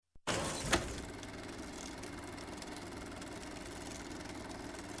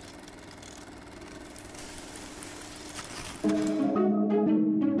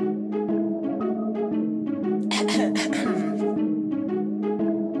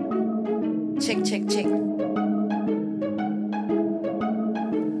Check, check, check.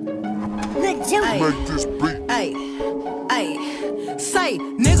 Make this beat. Ay, say,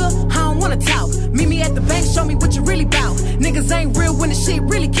 nigga, I don't wanna talk. Meet me at the bank, show me what you really bout. Niggas ain't real when the shit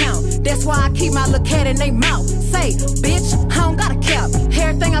really count. That's why I keep my little cat in they mouth. Say, bitch, I don't got a cap.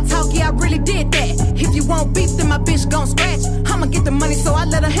 Everything I talk, yeah, I really did that. If you want beef, then my bitch gon' scratch. I'ma get the money, so I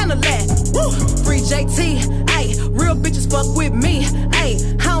let her handle that. Woo, free JT, ayy, real bitches fuck with me.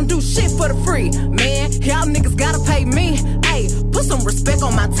 Ayy, I don't do shit for the free. Man, y'all niggas gotta pay me. Ayy, put some respect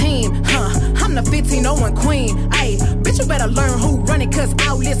on my team, I'm the 1501 queen. Ayy, bitch, you better learn who run it, cause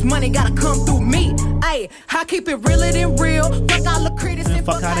all this money gotta come through me. Ayy, I keep it realer than real. Fuck all the critics and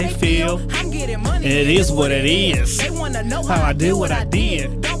fuck how they feel. I'm getting money. It is what it is. They wanna know How I do what I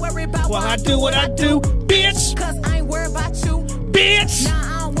did. Don't worry about Well, I do what I do, bitch. Cause I ain't worried about you. Bitch.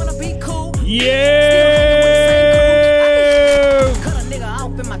 Nah, I don't wanna be cool. Yeah. Cut a nigga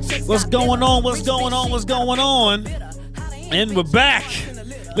off in my chest. What's going on? What's going on? What's going on? And we're back.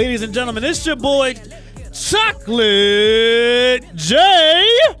 Ladies and gentlemen, it's your boy, Chocolate J.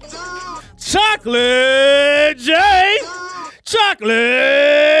 Chocolate J.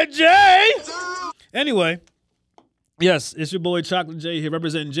 Chocolate J. Anyway, yes, it's your boy, Chocolate J here,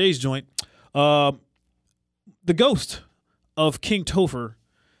 representing Jay's Joint. The ghost of King Topher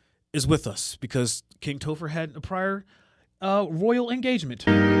is with us because King Topher had a prior royal engagement.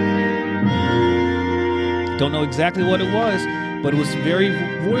 Don't know exactly what it was, but it was very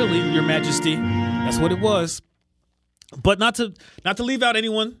royally, Your Majesty. That's what it was. But not to leave out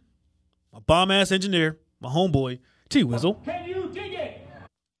anyone, my bomb-ass engineer, my homeboy, T-Wizzle. Can you dig it?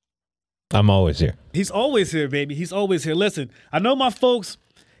 I'm always here. He's always here, baby. He's always here. Listen, I know my folks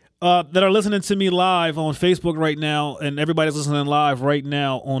that are listening to me live on Facebook right now, and everybody's listening live right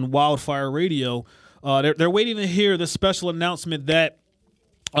now on Wildfire Radio. They're waiting to hear the special announcement that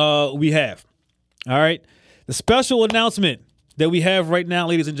we have. All right? The special announcement that we have right now,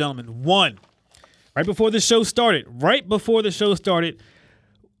 ladies and gentlemen. One, right before the show started,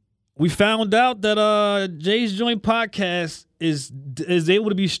 we found out that Jay's Joint Podcast is able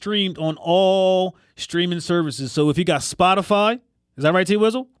to be streamed on all streaming services. So if you got Spotify, is that right,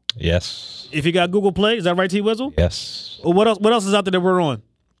 T-Wizzle? Yes. If you got Google Play, is that right, T-Wizzle? Yes. What else is out there that we're on?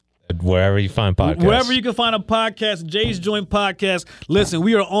 Wherever you find podcasts. Wherever you can find a podcast, Jay's Joint Podcast. Listen,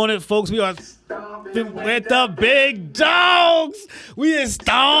 we are on it, folks. We are stomping with the big dogs. We are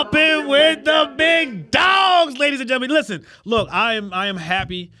stomping with the big dogs, ladies and gentlemen. Listen, look, I am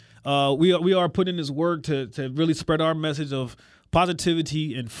happy. We are putting this work to really spread our message of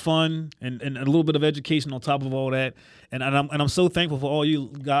positivity and fun and a little bit of education on top of all that. And I'm so thankful for all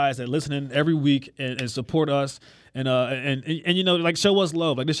you guys that listen every week and support us and you know, like, show us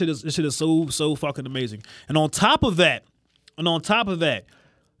love. Like, this shit is so fucking amazing. And on top of that,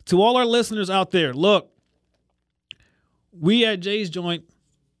 to all our listeners out there, look, we at Jay's Joint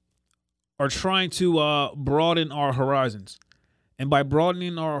are trying to broaden our horizons. And by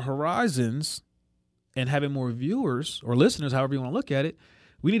broadening our horizons and having more viewers or listeners, however you want to look at it,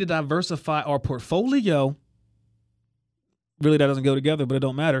 we need to diversify our portfolio. Really, that doesn't go together, but it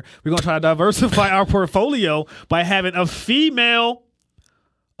don't matter. We're going to try to diversify our portfolio by having a female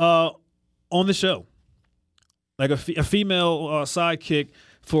on the show. Like a female sidekick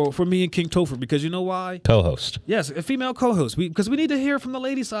for me and King Topher, because you know why? Co-host. Yes, a female co-host. Because we need to hear from the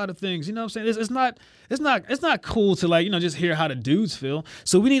lady side of things. You know what I'm saying? It's not cool to, like, you know, just hear how the dudes feel.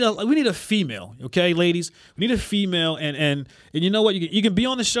 So we need a female, okay, ladies? We need a female, and you know what? You can be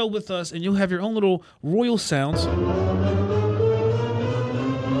on the show with us, and you'll have your own little royal sounds.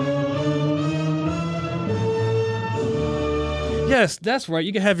 Yes, that's right.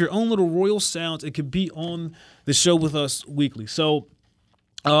 You can have your own little royal sounds. It could be on the show with us weekly. So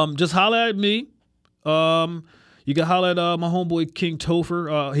just holler at me. You can holler at my homeboy King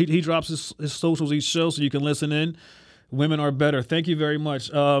Topher. He drops his socials each show, so you can listen in. Women are better. Thank you very much.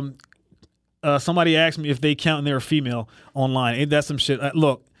 Somebody asked me if they count and they're a female online. Ain't that some shit?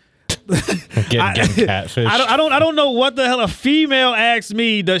 Look. Getting catfish. I don't know what the hell a female asked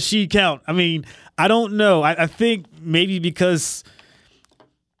me. Does she count? I mean, I don't know. I think maybe because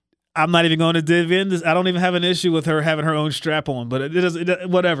I'm not even going to dive in this. I don't even have an issue with her having her own strap on, but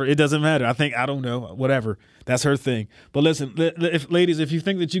whatever. It doesn't matter. I don't know. Whatever. That's her thing. But listen, ladies, if you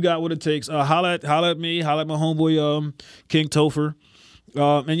think that you got what it takes, holla at me, holla at my homeboy King Topher.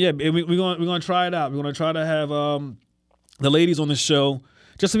 And yeah, we're gonna try it out. We're gonna try to have the ladies on the show,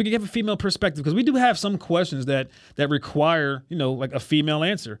 just so we can give a female perspective, because we do have some questions that require, you know, like a female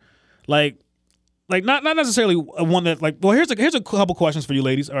answer. Like like not necessarily one that like. Well, here's a couple questions for you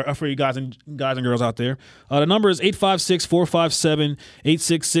ladies or for you guys and girls out there. The number is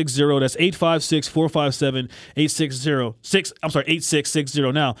 856-457-8660. That's 856-457-8660. I'm sorry,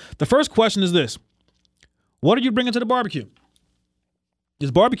 8660. Now, the first question is this: what are you bringing to the barbecue? It's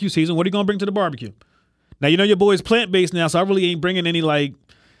barbecue season. What are you gonna bring to the barbecue? Now you know your boy's plant based now, so I really ain't bringing any like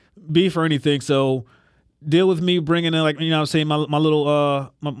beef or anything. So deal with me bringing in, like, you know what I'm saying, my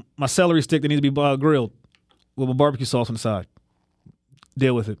little my celery stick that needs to be grilled with a barbecue sauce on the side.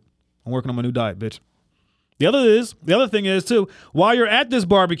 Deal with it. I'm working on my new diet, bitch. The other thing is too, while you're at this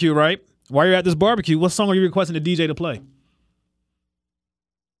barbecue, right? While you're at this barbecue, what song are you requesting the DJ to play?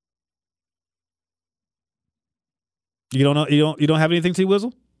 You don't know? You don't have anything, T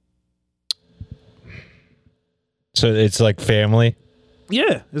Wizzle? So it's like family.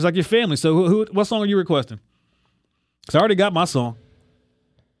 Yeah, it's like your family. So what song are you requesting? Because I already got my song.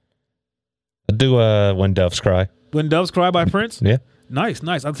 I'll do When Doves Cry. When Doves Cry by Prince? Yeah. Nice.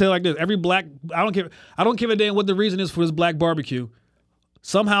 I'll tell you like this. Every black, I don't give a damn what the reason is for this black barbecue.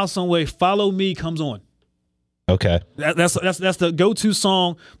 Somehow, some way, Follow Me comes on. Okay. That's the go-to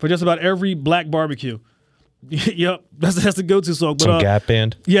song for just about every black barbecue. Yep, that's the go-to song. But, Some Gap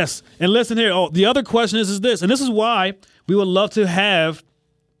Band. Yes, and listen here. Oh, the other question is this, and this is why we would love to have,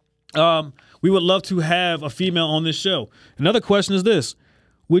 a female on this show. Another question is this: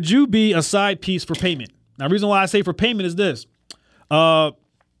 would you be a side piece for payment? Now, the reason why I say for payment is this: there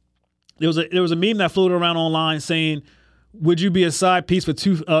was a meme that floated around online saying, "Would you be a side piece for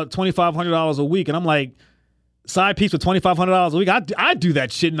 $2,500 a week?" And I'm like, side piece for $2,500 a week? I'd do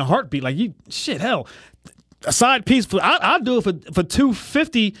that shit in a heartbeat. Like, hell. A side piece for I'll do it for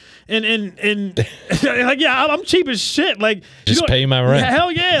 $250 and like, yeah, I'm cheap as shit. Like, just pay my rent.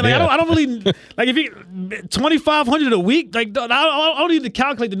 Hell yeah. Like, yeah. I don't really like if you $2,500 a week. Like, I don't need to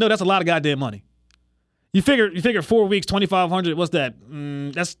calculate to know that's a lot of goddamn money. You figure 4 weeks, $2,500. What's that?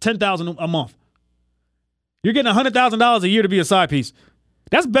 That's $10,000 a month. You're getting $100,000 a year to be a side piece.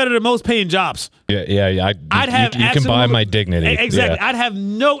 That's better than most paying jobs. Yeah. You can buy my dignity. Exactly. Yeah. I'd have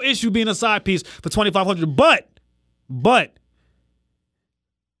no issue being a side piece for $2,500. But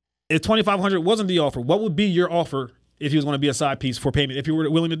if $2,500 wasn't the offer, what would be your offer if you was going to be a side piece for payment? If you were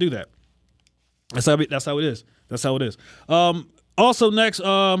willing to do that, that's how it is. That's how it is. Also, next,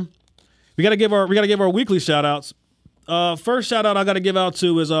 we gotta give our weekly shout outs. First shout out I gotta give out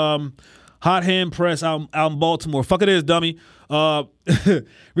to is Hot Hand Press out in Baltimore. Fuck it is, dummy.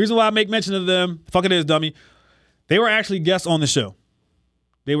 Reason why I make mention of them, fuck it is, dummy. They were actually guests on the show.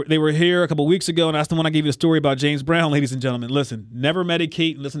 They were here a couple weeks ago, and that's the one I gave you the story about James Brown, ladies and gentlemen. Listen, never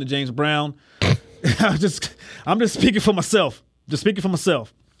medicate and listen to James Brown. I'm just speaking for myself.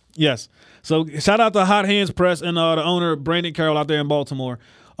 Yes. So shout out to Hot Hands Press and the owner, Brandon Carroll, out there in Baltimore.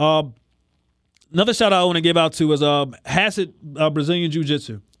 Another shout out I want to give out to is Hassett Brazilian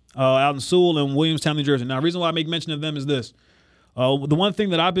Jiu-Jitsu out in Sewell and Williamstown, New Jersey. Now, the reason why I make mention of them is this. The one thing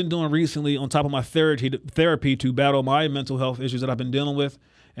that I've been doing recently on top of my therapy to battle my mental health issues that I've been dealing with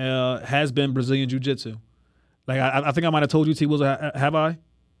has been Brazilian Jiu-Jitsu. Like, I think I might have told you, T. Wills, have I?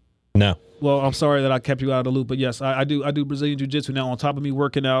 No. Well, I'm sorry that I kept you out of the loop, but yes, I do Brazilian Jiu-Jitsu now on top of me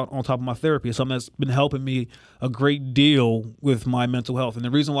working out, on top of my therapy. It's something that's been helping me a great deal with my mental health. And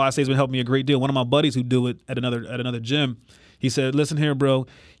the reason why I say it's been helping me a great deal, one of my buddies who do it at another gym, he said, listen here, bro,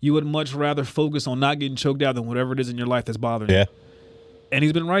 you would much rather focus on not getting choked out than whatever it is in your life that's bothering you. Yeah. And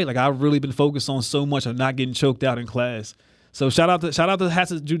he's been right. Like, I've really been focused on so much of not getting choked out in class. So shout out to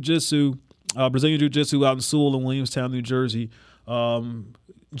Hassett Jiu-Jitsu, Brazilian Jiu-Jitsu out in Sewell and Williamstown, New Jersey.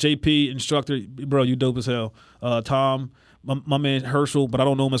 JP instructor, bro, you dope as hell. Tom, my man Herschel, but I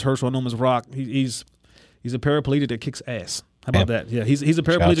don't know him as Herschel. I know him as Rock. He's a paraplegic that kicks ass. How about that? Yeah, he's a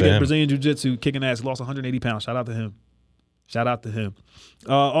paraplegic in Brazilian Jiu-Jitsu kicking ass. He lost 180 pounds. Shout out to him.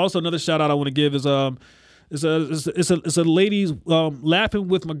 Also, another shout out I want to give is it's a ladies Laughing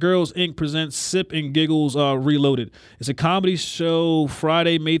with My Girls Inc. presents Sip and Giggles Reloaded. It's a comedy show.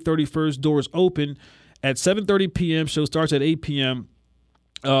 Friday, May 31st. Doors open at 7:30 p.m. Show starts at 8 p.m.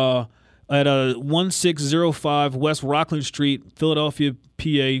 At 1605 West Rockland Street, Philadelphia,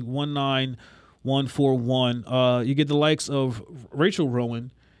 PA 19141. You get the likes of Rachel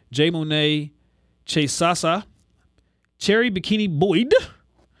Rowan, Jay Monet, Chase Sasa, Cherry Bikini Boyd,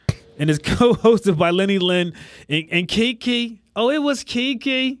 and is co-hosted by Lenny Lynn and Kiki. Oh, it was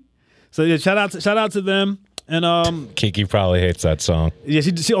Kiki. So yeah, shout out to them. And Kiki probably hates that song. Yeah,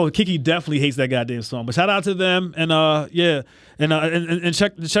 Kiki definitely hates that goddamn song. But shout out to them, and yeah, and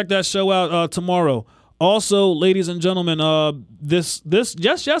check that show out tomorrow. Also, ladies and gentlemen, this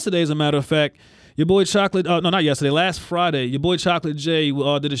just yesterday, as a matter of fact, Your boy Chocolate, no, not yesterday, last Friday, your boy Chocolate J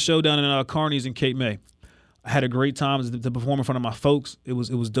did a show down in Kearney's in Cape May. I had a great time to perform in front of my folks. It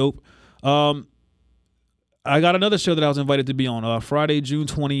was dope. I got another show that I was invited to be on Friday, June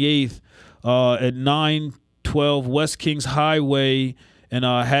 28th at 912 West Kings Highway in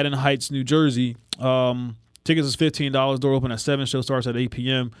Haddon Heights, New Jersey. Tickets is $15. Door open at 7. Show starts at 8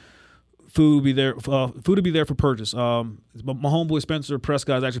 p.m. Food will be there. Food will be there for purchase. My homeboy Spencer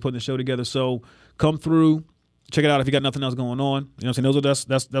Prescott is actually putting the show together. So come through, check it out if you got nothing else going on. You know what I'm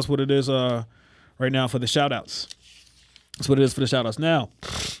saying? That's what it is right now for the shout outs. That's what it is for the shout outs. Now,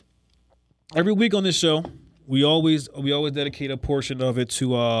 every week on this show, we always dedicate a portion of it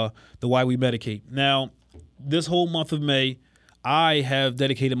to the Why We Medicate. Now, this whole month of May, I have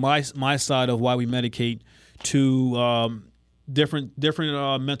dedicated my side of Why We Medicate to different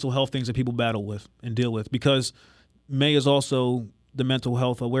mental health things that people battle with and deal with, because May is also the Mental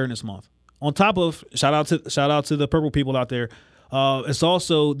Health Awareness Month. On top of shout out to the purple people out there, it's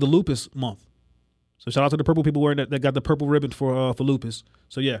also the Lupus Month. So shout out to the purple people wearing that got the purple ribbon for lupus.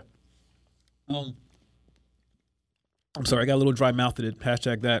 So yeah. I'm sorry, I got a little dry mouthed.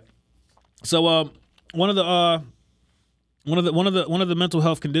 Hashtag that. So one of the mental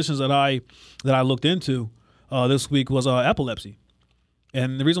health conditions that I looked into this week was epilepsy.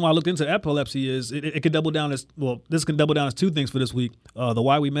 And the reason why I looked into epilepsy is it could double down as well. This can double down as two things for this week: the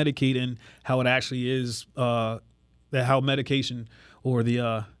Why We Medicate and how it actually is how medication or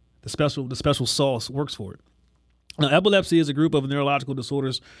the special sauce works for it. Now, epilepsy is a group of neurological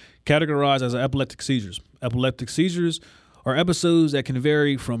disorders categorized as epileptic seizures. Epileptic seizures are episodes that can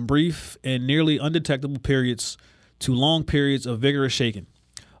vary from brief and nearly undetectable periods to long periods of vigorous shaking.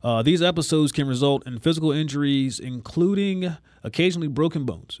 These episodes can result in physical injuries, including occasionally broken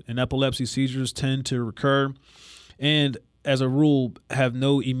bones. And epilepsy seizures tend to recur and, as a rule, have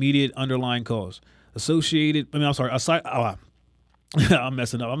no immediate underlying cause. I'm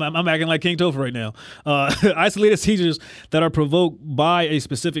messing up. I'm acting like King Topher right now. Isolated seizures that are provoked by a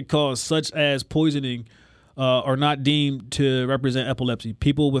specific cause, such as poisoning, are not deemed to represent epilepsy.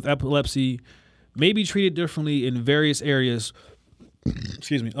 People with epilepsy may be treated differently in various areas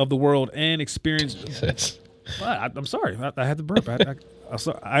of the world and experience. I'm sorry. I had to burp.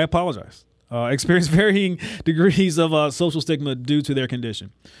 I apologize. Experience varying degrees of social stigma due to their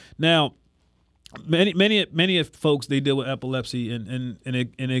condition. Now, many folks, they deal with epilepsy, and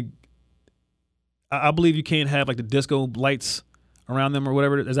I believe you can't have like the disco lights around them or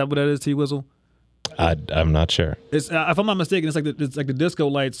whatever. Is that what that is, T Wizzle? I'm not sure. It's if I'm not mistaken, it's like the disco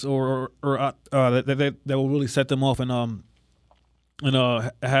lights or that will really set them off and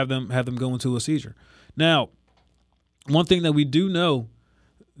have them go into a seizure. Now, one thing that we do know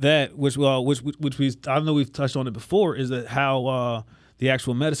that which I know we've touched on it before is that how the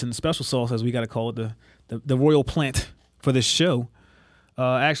actual medicine, the special sauce, as we got to call it, the royal plant for this show,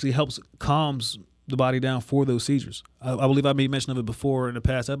 actually helps calms the body down for those seizures. I believe I made mention of it before in a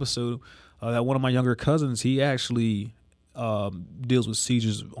past episode that one of my younger cousins, he actually deals with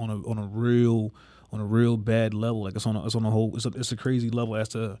seizures on a real bad level. Like it's a crazy level as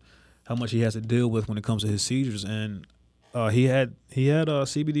to how much he has to deal with when it comes to his seizures. And he had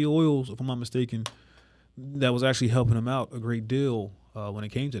CBD oils, if I'm not mistaken, that was actually helping him out a great deal when it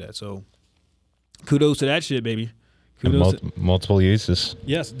came to that. So kudos to that shit, baby. Multiple uses.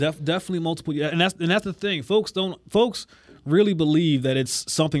 Yes, definitely multiple. And that's the thing. Folks really believe that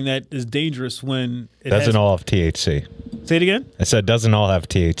it's something that is dangerous when it doesn't all have THC. Say it again. I said doesn't all have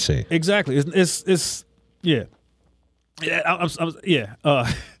THC. Exactly. It's yeah. Yeah.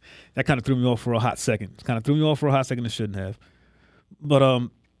 That kind of threw me off for a hot second. It shouldn't have. But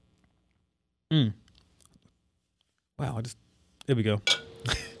wow. There we go.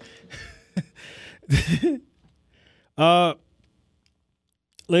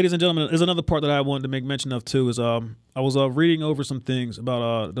 Ladies and gentlemen, there's another part that I wanted to make mention of too. Is I was reading over some things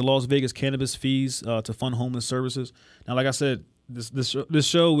about the Las Vegas cannabis fees to fund homeless services. Now, like I said, this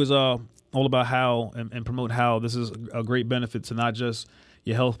show is all about how and promote how this is a great benefit to not just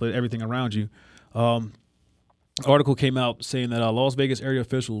your health but everything around you. Article came out saying that Las Vegas area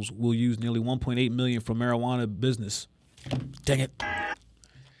officials will use nearly $1.8 million for marijuana business. Dang it!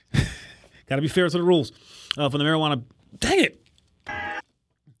 Got to be fair to the rules for the marijuana. Dang it!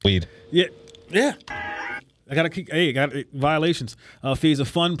 Weed. Yeah. I got violations. Fees, a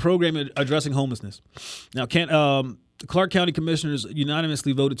fund program addressing homelessness. Now, Clark County commissioners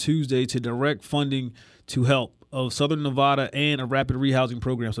unanimously voted Tuesday to direct funding to help of Southern Nevada and a rapid rehousing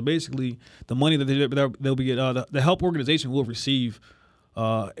program. So basically, the money that they'll be the help organization will receive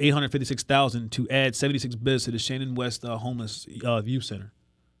 $856,000 to add 76 beds to the Shannon West Homeless Youth Center.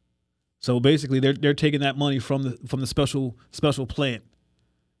 So basically, they're taking that money from the special plant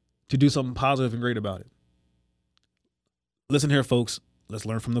to do something positive and great about it. Listen here, folks. Let's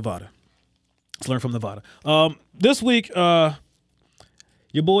learn from Nevada. This week, your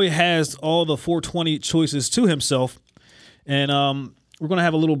boy has all the 420 choices to himself, and we're gonna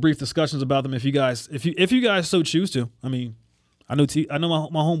have a little brief discussions about them if you guys so choose to. I mean, I know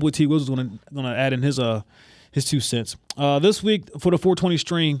my homeboy T Wiz was gonna add in his 2 cents. This week for the 420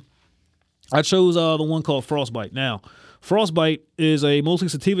 stream, I chose the one called Frostbite. Now, Frostbite is a mostly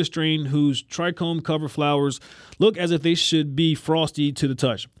sativa strain whose trichome cover flowers look as if they should be frosty to the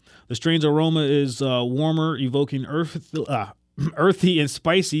touch. The strain's aroma is warmer, evoking earthy and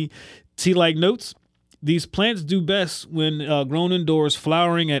spicy tea-like notes. These plants do best when grown indoors,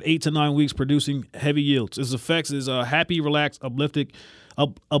 flowering at 8 to 9 weeks, producing heavy yields. Its effects is happy, relaxed, uplifted,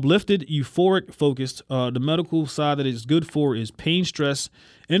 euphoric, focused. The medical side that it's good for is pain, stress,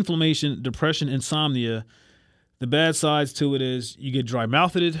 inflammation, depression, insomnia. The bad sides to it is you get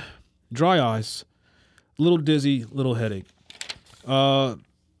dry-mouthed, dry eyes, little dizzy, little headache. Yeah,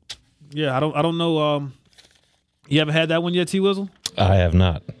 I don't know. You haven't had that one yet, T Wizzle? I have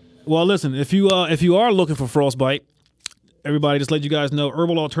not. Well, listen, if you are looking for Frostbite, everybody, just let you guys know,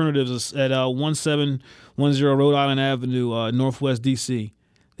 Herbal Alternatives is at 1710 Rhode Island Avenue, Northwest DC.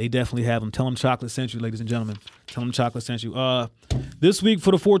 They definitely have them. Tell them Chocolate sent you, ladies and gentlemen. Tell them Chocolate sent you. This week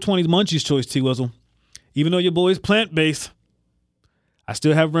for the 420's Munchies Choice, T Wizzle. Even though your boy's plant-based, I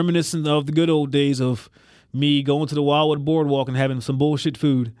still have reminiscent of the good old days of me going to the Wildwood Boardwalk and having some bullshit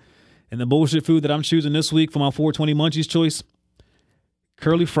food. And the bullshit food that I'm choosing this week for my 420 Munchies Choice,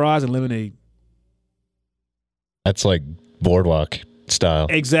 curly fries and lemonade. That's like boardwalk style.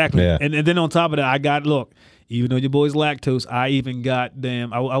 Exactly. Yeah. And then on top of that, look, even though your boy's lactose, I even got,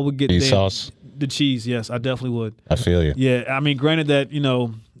 I would get cheese sauce. The cheese, yes, I definitely would. I feel you. Yeah, I mean, granted that, it's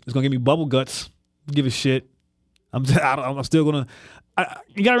going to give me bubble guts. Give a shit. I'm still going to,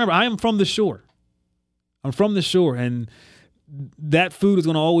 you got to remember, I am from the shore. I'm from the shore, and that food is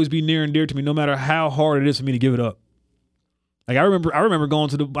going to always be near and dear to me, no matter how hard it is for me to give it up. Like I remember going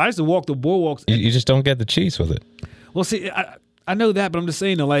to I used to walk the boardwalks. You just don't get the cheese with it. Well, see, I know that, but I'm just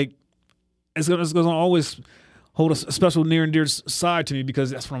saying though, like it's gonna always hold a special near and dear side to me because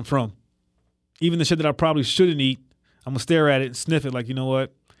that's where I'm from. Even the shit that I probably shouldn't eat, I'm gonna stare at it and sniff it. Like, you know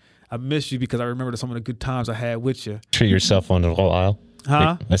what? I miss you because I remember some of the good times I had with you. Treat yourself once in a while.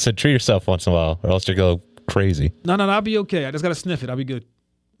 Huh? I said treat yourself once in a while, or else you go crazy. No, I'll be okay. I just gotta sniff it. I'll be good.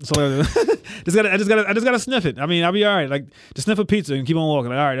 That's all I do. I just gotta sniff it. I mean, I'll be all right. Like, just sniff a pizza and keep on walking.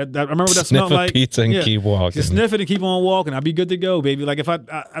 Like, all right, I remember what that smelled like. Sniff a pizza and keep walking. Just sniff it and keep on walking. I'll be good to go, baby. Like, if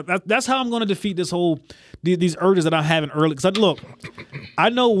that's how I'm going to defeat these urges that I'm having early. Because look, I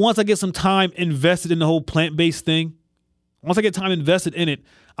know once I get some time invested in the whole plant-based thing, once I get time invested in it,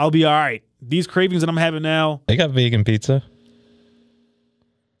 I'll be all right. These cravings that I'm having now. They got vegan pizza,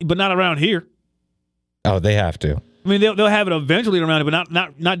 but not around here. Oh, they have to. I mean, they'll have it eventually around it, but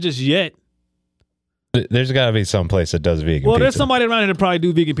not just yet. There's got to be some place that does vegan pizza. Well, there's somebody around here that probably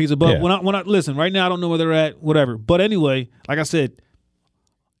do vegan pizza, but yeah. when I listen, right now I don't know where they're at, whatever. But anyway, like I said,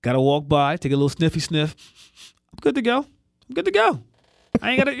 gotta walk by, take a little sniffy sniff. I'm good to go.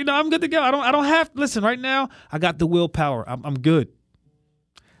 I ain't gotta, I'm good to go. I don't have, listen, right now, I got the willpower. I'm good.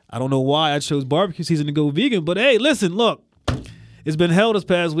 I don't know why I chose barbecue season to go vegan, but hey, listen, look, it's been hell this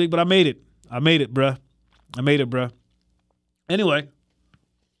past week, but I made it, bruh. Anyway,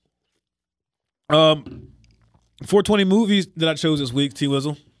 420 movies that I chose this week, T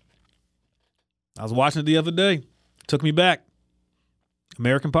Wizzle. I was watching it the other day. Took me back.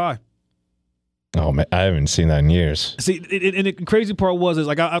 American Pie. Oh man, I haven't seen that in years. See, and the crazy part is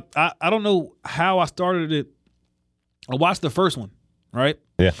like I don't know how I started it. I watched the first one, right?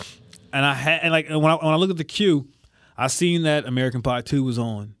 Yeah. And when I looked at the queue, I seen that American Pie 2 was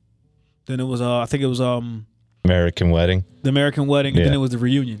on. Then it was I think it was American Wedding. The American Wedding, and then it was the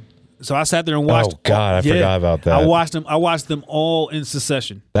reunion. So I sat there and watched. Oh God, I forgot about that. I watched them all in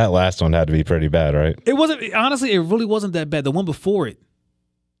succession. That last one had to be pretty bad, right? It wasn't, honestly. It really wasn't that bad. The one before it.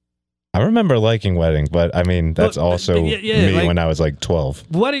 I remember liking Wedding, but I mean that's also me like, when I was like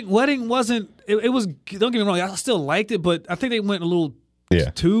 12. Wedding wasn't. It was. Don't get me wrong. I still liked it, but I think they went a little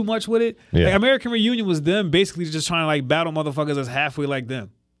too much with it. Yeah. Like American Reunion was them basically just trying to like battle motherfuckers that's halfway like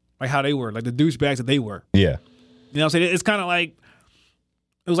them, like how they were, like the douchebags that they were. Yeah. You know what I'm saying? It's kind of like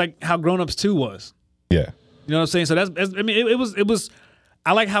it was like how Grown Ups 2 was. Yeah. You know what I'm saying? So that's I mean it was.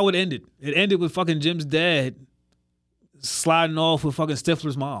 I like how it ended. It ended with fucking Jim's dad sliding off with fucking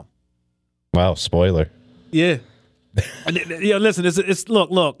Stifler's mom. Wow, spoiler. Yeah. And listen, it's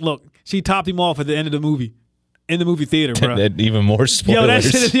look. She topped him off at the end of the movie. in the movie theater, bro. Even more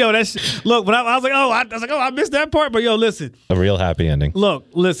spoilers. Look, when I was like, I missed that part. But listen, a real happy ending. Look,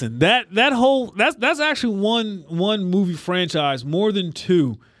 listen, that's actually one movie franchise, more than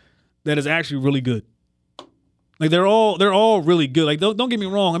two, that is actually really good. Like they're all really good. Like don't get me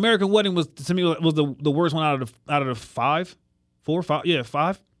wrong, American Wedding was to me was the worst one out of the five. Four. It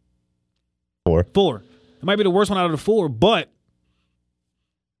might be the worst one out of the four, but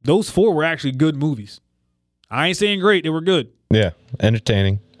those four were actually good movies. I ain't saying great; they were good. Yeah,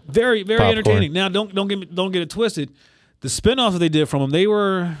 entertaining. Very, very Popcorn. Entertaining. Now, don't get it twisted. The spinoffs that they did from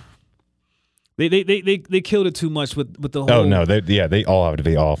them, they killed it too much with the whole. Oh no, they all have to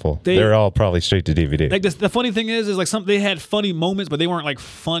be awful. They're all probably straight to DVD. Like the funny thing is like they had funny moments, but they weren't like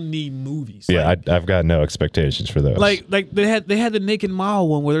funny movies. Yeah, I've got no expectations for those. Like they had the Naked Mile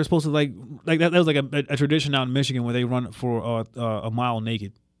one where they're supposed to like that was like a tradition out in Michigan where they run for a mile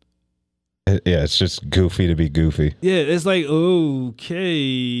naked. Yeah, it's just goofy to be goofy. Yeah, it's like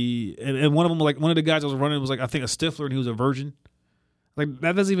okay, and one of them, like one of the guys that was running was like I think a Stifler and he was a virgin. Like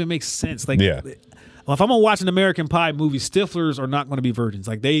that doesn't even make sense. Like, yeah. Well, if I'm gonna watch an American Pie movie, Stiflers are not going to be virgins.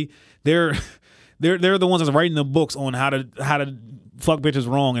 Like they're the ones that's writing the books on how to fuck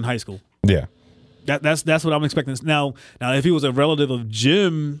bitches wrong in high school. Yeah, that's what I'm expecting. Now if he was a relative of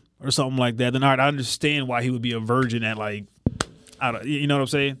Jim or something like that, then all right, I understand why he would be a virgin at like you know what I'm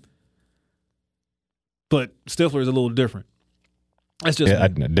saying. But Stifler is a little different. That's just I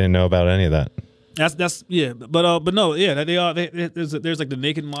didn't know about any of that. That's yeah, but no, yeah, they are. There's like the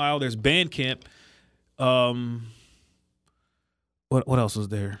Naked Mile. There's Bandcamp. What else is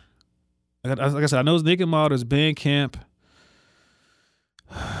there? Like I said, I know it's Naked Mile. There's Bandcamp.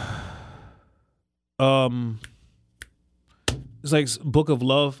 It's like Book of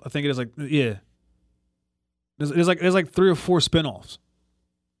Love. I think it is like yeah. There's like 3 or 4 spinoffs.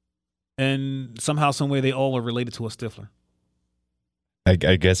 And somehow, some way, they all are related to a Stifler.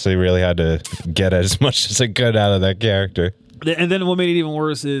 I guess they really had to get as much as they could out of that character. And then what made it even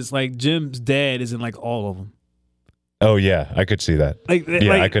worse is like Jim's dad is in like all of them. Oh yeah, I could see that.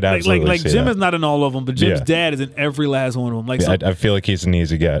 I could absolutely like see Jim that. is not in all of them, but Jim's dad is in every last one of them. Like I feel like he's an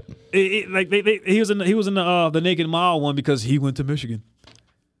easy get. He was in the Naked Mile one because he went to Michigan.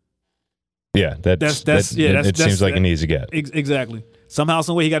 Yeah, it seems like an easy get. Exactly. Somehow,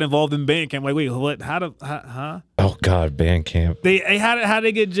 some way, he got involved in Bandcamp. Like, wait, what? Huh? Oh God, Bandcamp. How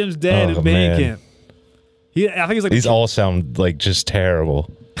they get Jim's dad in Bandcamp? I think it's like these all sound like just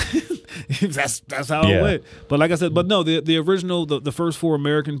terrible. that's how it went. But like I said, but no, the original, the first 4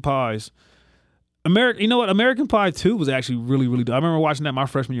 American Pies. You know what? American Pie 2 was actually really, really good. I remember watching that my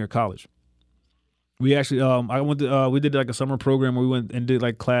freshman year of college. We actually, we did like a summer program where we went and did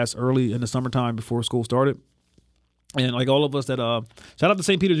like class early in the summertime before school started. And like all of us that shout out to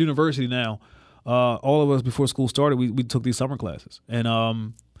St. Peter's University now, all of us before school started, we took these summer classes,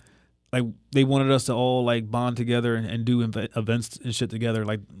 and like they wanted us to all like bond together and do events and shit together.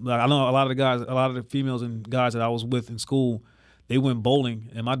 Like I know a lot of the females and guys that I was with in school, they went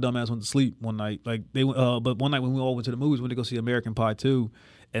bowling, and my dumb ass went to sleep one night. Like but one night when we all went to the movies, we went to go see American Pie 2,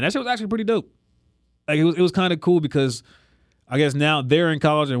 and that shit was actually pretty dope. Like it was kind of cool because I guess now they're in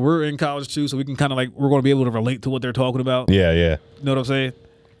college and we're in college too, so we can kind of like we're going to be able to relate to what they're talking about. Yeah. You know what I'm saying?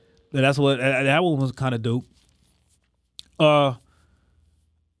 And that's what that one was kind of dope. Then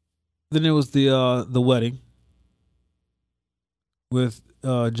there was the wedding with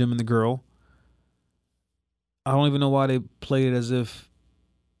Jim and the girl. I don't even know why they played it as if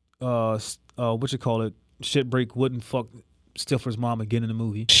what you call it, Shitbreak wouldn't fuck Stifler's mom again in the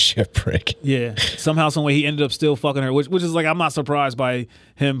movie. Shitbreak. Yeah. Somehow, some way, he ended up still fucking her, which is like I'm not surprised by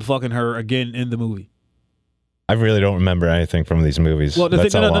him fucking her again in the movie. I really don't remember anything from these movies. Well,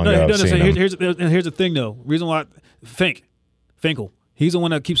 That's how long ago I've seen them. Here's the thing though. Reason why Finkel. He's the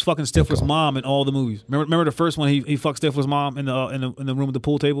one that keeps fucking Stifler's mom in all the movies. Remember the first one? He fucked Stifler's mom in the room at the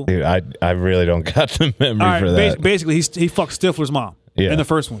pool table. Dude, I really don't got the memory for that. Basically, he fucked Stifler's mom in the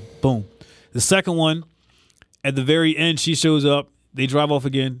first one. Boom. The second one, at the very end, she shows up. They drive off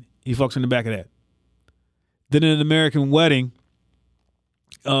again. He fucks her in the back of that. Then in an American Wedding,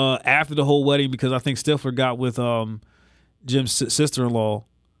 after the whole wedding, because I think Stifler got with Jim's sister-in-law,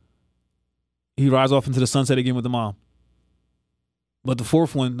 he rides off into the sunset again with the mom. But the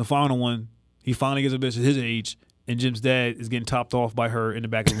fourth one, the final one, he finally gets a bitch at his age, and Jim's dad is getting topped off by her in the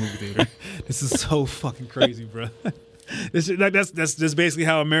back of the movie theater. This is so fucking crazy, bro. That's basically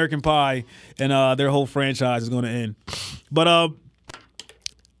how American Pie and their whole franchise is going to end. But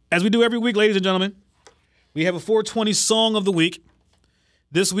as we do every week, ladies and gentlemen, we have a 420 song of the week.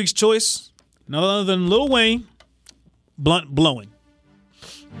 This week's choice, none other than Lil Wayne, Blunt Blowing.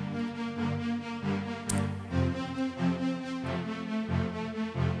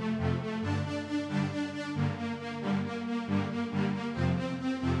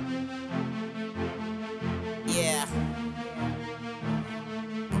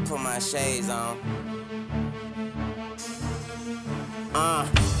 shades on.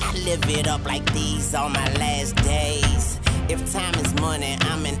 I live it up like these on my last days. If time is money,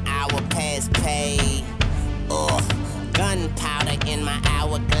 I'm an hour past pay. Gunpowder in my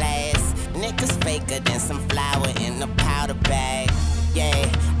hourglass. Niggas faker than some flour in the powder bag. Yeah,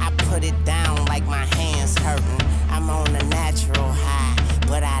 I put it down like my hands hurting. I'm on a natural high,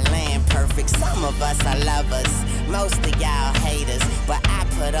 but I land perfect. Some of us are lovers, most of y'all haters. But I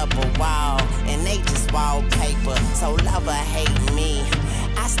put up a wall, and they just wallpaper. So love or hate me,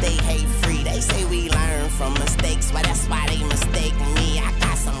 I stay hate-free. They say we learn from mistakes, well, that's why they mistake me. I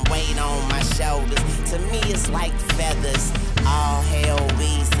got some weight on my shoulders. To me, it's like feathers. All hell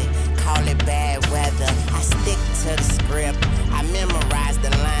easy, call it bad weather. I stick to the script, I memorize the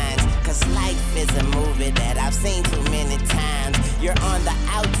lines. Cause life is a movie that I've seen too many times. You're on the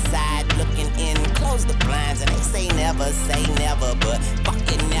outside looking in, close the blinds. And they say never say never, but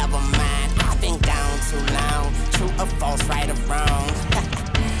fucking never mind. I've been gone too long, true or false, right or wrong.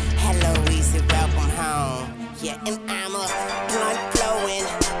 Hello, easy, welcome home. Yeah, and I'm a blunt flowing,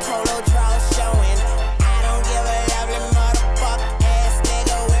 polo draw showing. I don't give a lovely motherfucker ass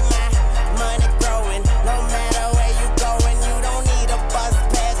nigga with my money growing. No matter where you going, you don't need a bus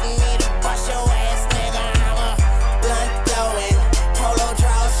pass me to bust your ass, nigga. I'm a blunt flowing, polo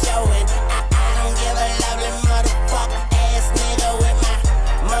draw showing. I don't give a lovely motherfucker ass nigga with my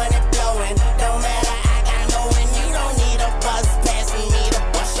money blowing. No matter I got no and you don't need a bus pass me to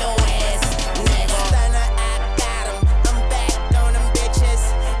bust your ass, nigga. Stunner, I got 'em. I'm back on them bitches.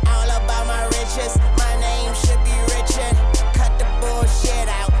 All about my riches. My name should be Richard. Cut the bullshit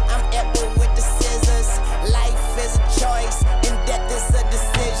out. I'm Edward with the scissors. Life is a choice, and death is a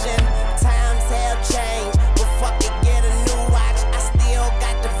decision. Times have changed, but fuck it, get a new watch. I still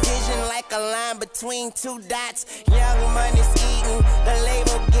got the vision like a line between two dots. Young money's eating, the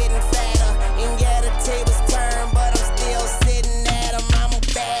label getting fatter. And yeah, the tables turn, but I'm still sitting at 'em. I'm a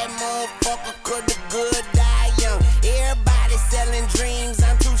bad motherfucker, could the good die young. Everybody selling dreams,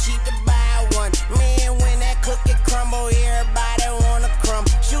 I'm too cheap to buy one. Man, when that cookie crumble, everybody wanna crumb.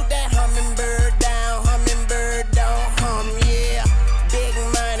 Shoot that hummingbird down, hummingbird don't hum, yeah. Big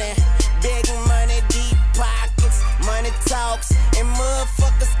money, deep pockets, money talks, and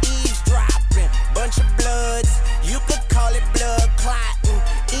motherfuckers eavesdropping. Bunch of bloods, you could call it blood clotting.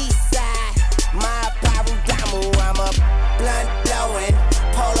 East side, my power damu, I'm a blunt blowing,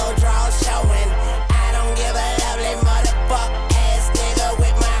 polo draw showing. I don't give a lovely motherfucker ass nigga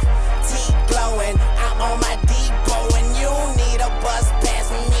with my teeth glowing. I'm on my depot and you need a bus pass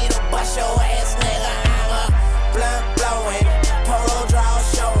me to bust your ass, nigga. I'm a blunt blowing, polo draw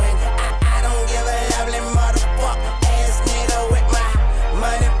showing. I don't give a lovely motherfucker ass nigga with my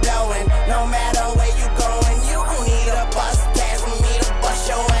money blowing. No matter where you going, you don't need a bus pass me to bust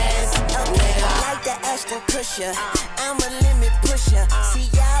your ass, nigga. Like the Ashton Kutcher, I'm a limit pusher. See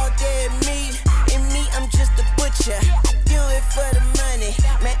y'all dead meat, and me, I'm just a butcher. I do it for the money,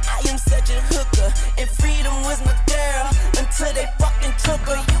 man, I am such a hooker. And freedom was my girl, until they fucking took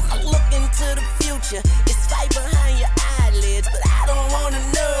her. You can look into the future, it's right behind your eyelids. But I don't wanna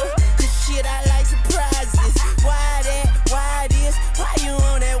know, cause shit, I like surprises. Why that, why this, why you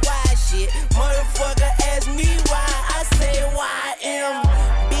on that why shit? Motherfucker ask me why, I say why I am.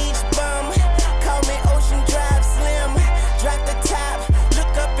 Beach bum, call me Ocean Drive Slim. Drop the top,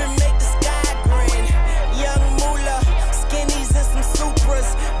 look up and make the sky grin. Young moolah, skinnies and some Supras.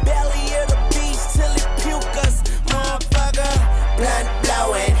 Belly of the beach till it puke us. Motherfucker, blunt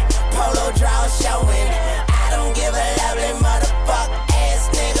blowing, polo draw showing. I don't give a lovely motherfucker ass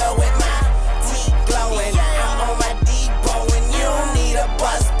nigga with my teeth glowing. I'm on my depot and you don't need a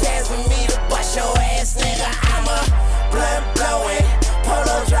bus pass for me to bust your ass, nigga. I'm a blunt blowing,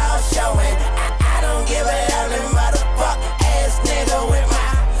 polo draw showing. I don't give a lovely motherfucker ass nigga with my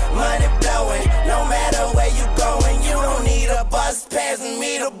money blowing. No matter where you going, you don't need a bus pass for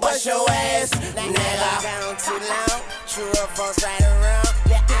me to bust your ass, nigga. Gone too long, true or false, right or wrong.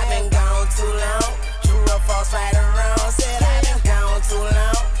 Yeah, I've been gone too long, true or false, right or wrong. Said I've been gone too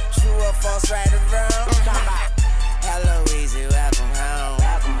long, true or false, right or wrong. Hello, easy, welcome home.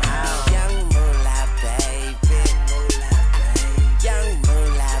 Young moolah, baby. Young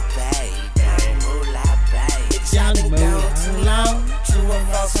moolah, baby. Y'all been gone too long, true or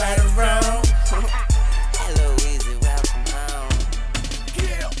false, right or wrong. Hello, easy, welcome home.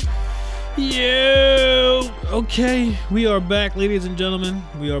 Yo, okay, we are back, ladies and gentlemen.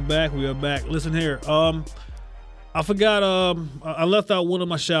 We are back. Listen here. I forgot. I left out one of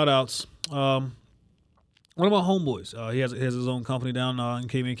my shout outs. One of my homeboys. He has his own company down in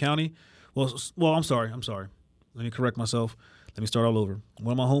Cayman County. Well, I'm sorry. Let me correct myself. Let me start all over.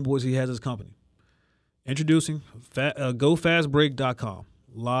 One of my homeboys, he has his company. Introducing GoFastBreak.com.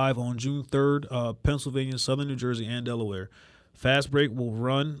 Live on June 3rd, Pennsylvania, Southern New Jersey, and Delaware. Fast Break will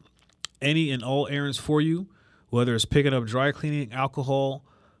run any and all errands for you, whether it's picking up dry cleaning, alcohol.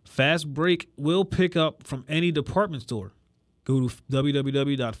 Fast Break will pick up from any department store. Go to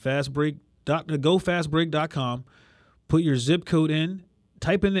www.GoFastBreak.com. Put your zip code in.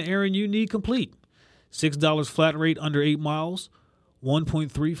 Type in the errand you need complete. $6 flat rate under 8 miles.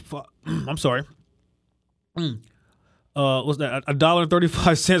 1.35. I'm sorry. What's that?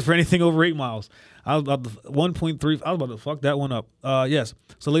 $1.35 for anything over 8 miles. I was about to 1.3. I was about to fuck that one up. Yes.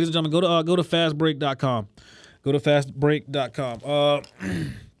 So, ladies and gentlemen, go to fastbreak.com. Go to fastbreak.com.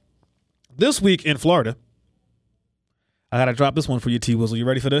 This week in Florida, I gotta drop this one for you, T. Wizzle. You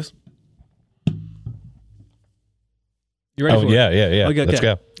ready for this? You ready? Yeah. Okay. Let's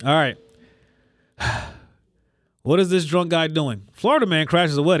go. All right. What is this drunk guy doing? Florida man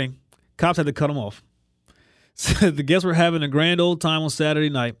crashes a wedding. Cops had to cut him off. The guests were having a grand old time on Saturday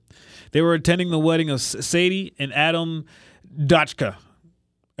night. They were attending the wedding of Sadie and Adam Dachka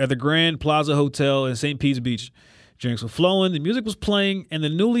at the Grand Plaza Hotel in St. Pete's Beach. Drinks were flowing, the music was playing, and the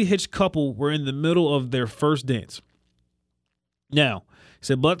newly hitched couple were in the middle of their first dance. Now, he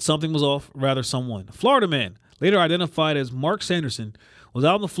said, but something was off, rather someone. Florida man, later identified as Mark Sanderson, was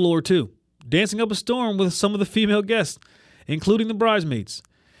out on the floor too, dancing up a storm with some of the female guests, including the bridesmaids.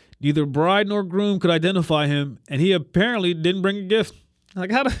 Neither bride nor groom could identify him, and he apparently didn't bring a gift.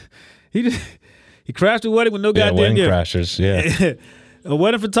 Like, how he crashed a wedding with no goddamn gift. Crashers, yeah. A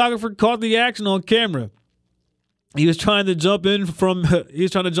wedding photographer caught the action on camera. He was trying to jump in in front of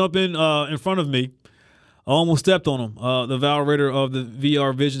me. I almost stepped on him. The narrator of the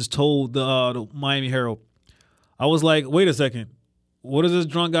VR Visions told the Miami Herald. I was like, wait a second. What is this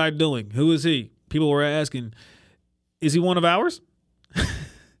drunk guy doing? Who is he? People were asking, is he one of ours?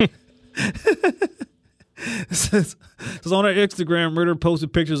 So on her Instagram, Ritter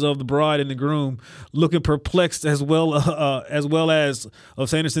posted pictures of the bride and the groom looking perplexed as well as of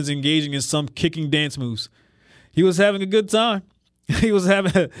Sanderson's engaging in some kicking dance moves. He was having a good time. He was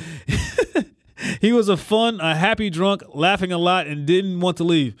a happy drunk, laughing a lot, and didn't want to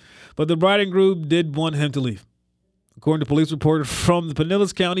leave. But the bride and groom did want him to leave. According to police report from the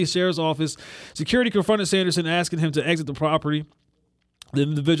Pinellas County Sheriff's Office, security confronted Sanderson, asking him to exit the property. The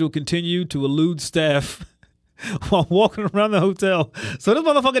individual continued to elude staff while walking around the hotel. So this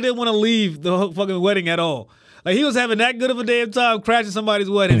motherfucker didn't want to leave the fucking wedding at all. Like, he was having that good of a damn time crashing somebody's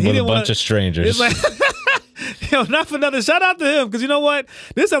wedding. With a bunch of strangers. It's like, not for nothing. Shout out to him, because you know what?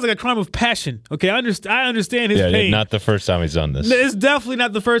 This sounds like a crime of passion. Okay, I understand his pain. Not the first time he's done this. It's definitely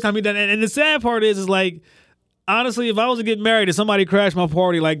not the first time he's done it. And the sad part is like, honestly, if I was to get married and somebody crashed my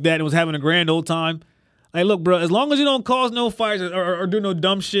party like that and was having a grand old time, like, look, bro, as long as you don't cause no fires or do no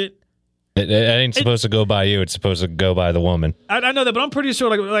dumb shit. It ain't supposed to go by you. It's supposed to go by the woman. I know that, but I'm pretty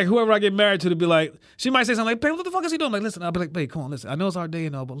sure, like whoever I get married to be like, she might say something like, babe, what the fuck is he doing? Like, listen, I'll be like, babe, come on, listen. I know it's our day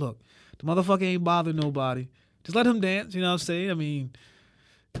and all, but look, the motherfucker ain't bothering nobody. Just let him dance, you know what I'm saying? I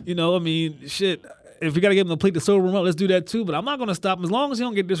mean, shit. If we got to get him to plate the sober room up, let's do that too. But I'm not going to stop him as long as he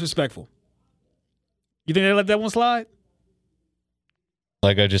don't get disrespectful. You think they let that one slide?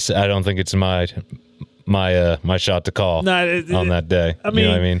 Like, I don't think it's my shot to call on that day. You know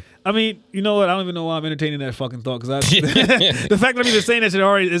what I mean? I mean, you know what? I don't even know why I'm entertaining that fucking thought, because the fact that I'm even saying that shit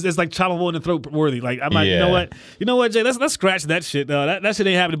already is like choppable in the throat worthy. Like, I'm like, you know what, Jay? Let's scratch that shit. That shit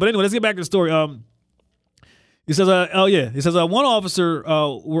ain't happening. But anyway, let's get back to the story. He says, one officer,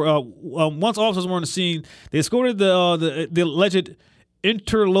 once officers were on the scene, they escorted the alleged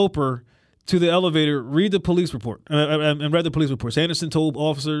interloper to the elevator, read the police report, and read the police report. Sanderson told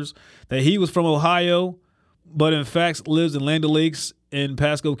officers that he was from Ohio, but in fact lives in Land O'Lakes in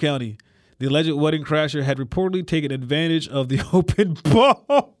Pasco County. The alleged wedding crasher had reportedly taken advantage of the open bar.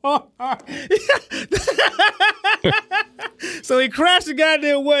 So he crashed the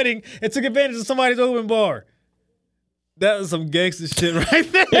goddamn wedding and took advantage of somebody's open bar. That was some gangster shit right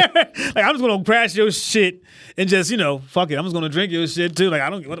there. Like, I'm just gonna crash your shit and just, fuck it. I'm just gonna drink your shit too. Like, I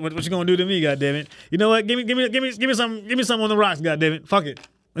don't. What you gonna do to me? Goddamn it. You know what? Give me some on the rocks. Goddamn it. Fuck it.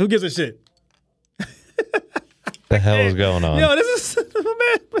 Who gives a shit? The hell is going on? Yo, this is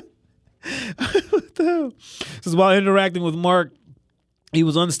man. What the hell? This is while interacting with Mark. He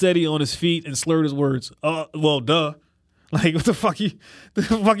was unsteady on his feet and slurred his words. Well, duh. Like, what the fuck you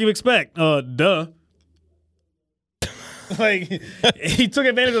expect? Duh. Like, he took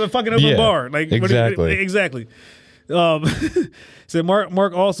advantage of the fucking open bar. Like, exactly. Said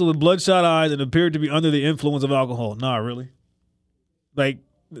Mark also with bloodshot eyes and appeared to be under the influence of alcohol. Nah, really. Like,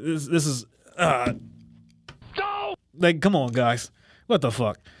 this is. Like, come on, guys. What the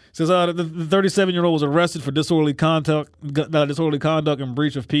fuck? Says the 37-year-old was arrested for disorderly conduct and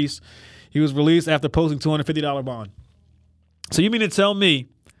breach of peace. He was released after posting $250 bond. So you mean to tell me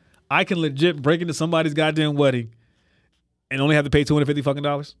I can legit break into somebody's goddamn wedding and only have to pay $250 fucking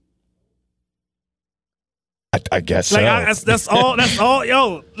dollars? I guess like, so. That's all. That's all.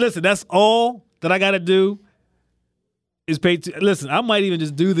 Yo, listen. That's all that I got to do is pay. Listen, I might even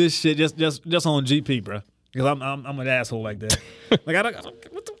just do this shit just on GP, bro. Because I'm an asshole like that. Like I don't.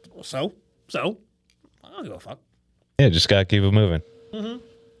 So I don't give a fuck. Yeah, just gotta keep it moving. Mm-hmm.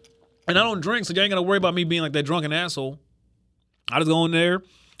 And I don't drink, so you ain't gotta worry about me being like that drunken asshole. I just go in there,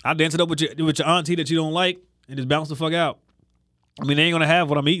 I dance it up with your auntie that you don't like, and just bounce the fuck out. I mean, they ain't gonna have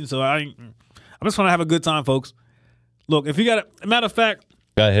what I'm eating, so I'm just trying to have a good time, folks. Look, if you got a matter of fact,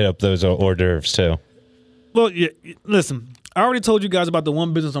 gotta hit up those hors d'oeuvres too. Well, yeah, listen, I already told you guys about the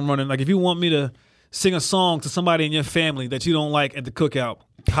one business I'm running. Like, if you want me to sing a song to somebody in your family that you don't like at the cookout,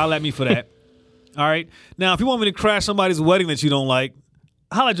 holla at me for that. All right. Now, if you want me to crash somebody's wedding that you don't like,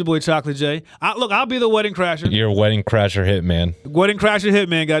 holla at your boy Chocolate J. I'll be the wedding crasher. You're a wedding crasher hitman. Wedding crasher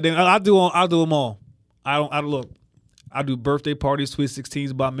hitman, goddamn. I'll do them all. I do birthday parties, sweet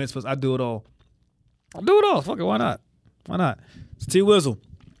 16s, bar mitzvahs. I do it all. I'll do it all. Fuck it. Why not? Why not? It's T Wizzle.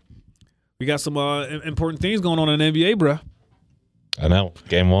 We got some important things going on in the NBA, bruh. I know.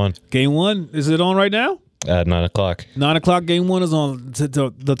 Game 1. Game 1. Is it on right now? At 9 o'clock. 9 o'clock. Game 1 is on.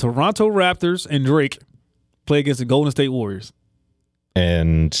 The Toronto Raptors and Drake play against the Golden State Warriors.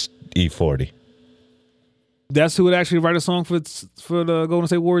 And E40. That's who would actually write a song for the Golden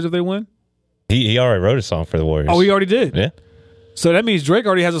State Warriors if they win? He already wrote a song for the Warriors. Oh, he already did? Yeah. So that means Drake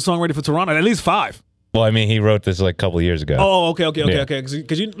already has a song ready for Toronto, at least 5. Well, I mean, he wrote this like a couple of years ago. Oh, okay.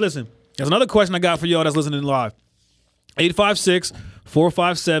 Because you listen, there's another question I got for y'all that's listening live.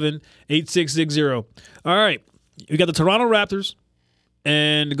 856-457-8660. All right. We got the Toronto Raptors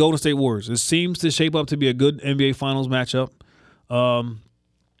and the Golden State Warriors. It seems to shape up to be a good NBA Finals matchup. I'm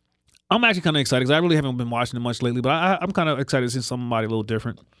actually kind of excited because I really haven't been watching it much lately, but I'm kind of excited to see somebody a little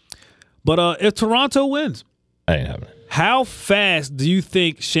different. But if Toronto wins, I ain't having it. How fast do you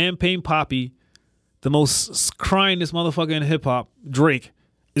think Champagne Papi, the most cryingest motherfucker in hip-hop, Drake,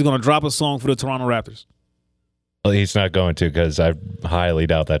 is going to drop a song for the Toronto Raptors? Well, he's not going to because I highly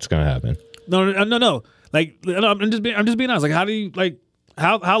doubt that's going to happen. No. Like, I'm just being honest. Like, how do you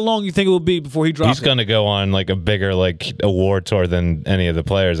how long you think it will be before he drops? He's going to go on like a bigger like award tour than any of the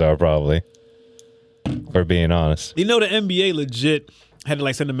players are probably. For being honest, you know the NBA legit had to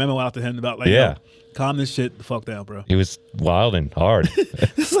like send a memo out to him about like, yeah, calm this shit the fuck down, bro. He was wild and hard.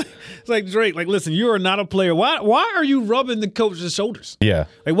 It's like Drake. Like, listen, you are not a player. Why are you rubbing the coach's shoulders? Yeah.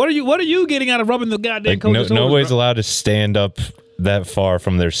 Like, what are you getting out of rubbing the goddamn coach's shoulders? Nobody's allowed to stand up that far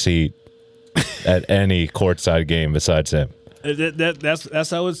from their seat at any courtside game besides him. That's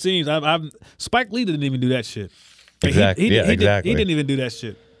how it seems. Spike Lee didn't even do that shit. Like, exactly. Exactly. He didn't even do that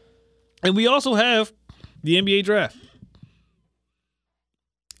shit. And we also have the NBA draft.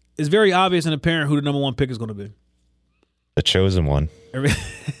 It's very obvious and apparent who the number 1 pick is going to be. The chosen one.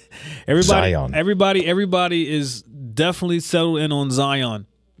 Everybody, Zion. Everybody is definitely settled in on Zion.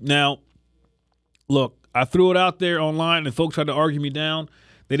 Now, look, I threw it out there online and folks tried to argue me down.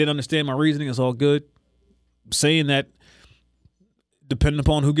 They didn't understand my reasoning. It's all good. Saying that, depending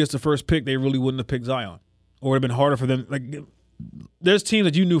upon who gets the first pick, they really wouldn't have picked Zion. Or it would have been harder for them. Like, there's teams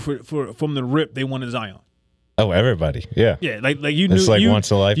that you knew from the rip they wanted Zion. Oh, everybody. Yeah. Yeah, like you knew. It's like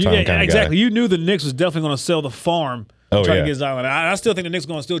once in a lifetime kind of exactly. guy. You knew the Knicks was definitely going to sell the farm to try to get Zion. I still think the Knicks are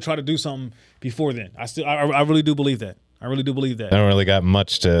going to still try to do something before then. I really do believe that. I don't really got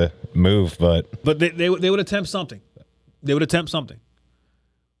much to move, but they would attempt something. They would attempt something.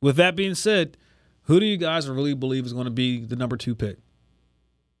 With that being said, who do you guys really believe is going to be the number 2 pick?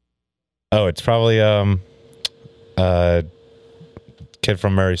 Oh, it's probably kid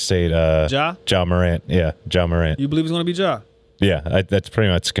from Murray State, Ja Morant. Yeah, Ja Morant. You believe it's going to be Ja? Yeah, that's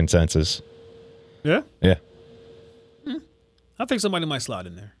pretty much consensus. Yeah? Yeah. I think somebody might slide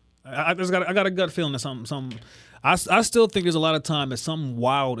in there. I got a gut feeling that something. I still think there's a lot of time that something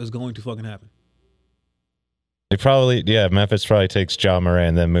wild is going to fucking happen. Memphis probably takes Ja Morant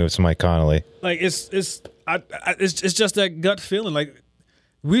and then moves Mike Conley. Like it's just that gut feeling. Like,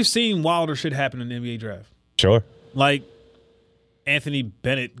 we've seen wilder shit happen in the NBA draft. Sure. Like Anthony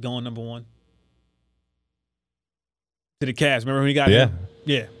Bennett going number 1 to the Cavs. Remember when he got him?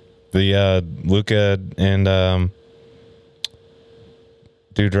 Yeah. The Luka and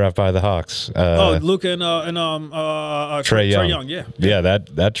dude draft by the Hawks. Luka and Trae Young. Yeah,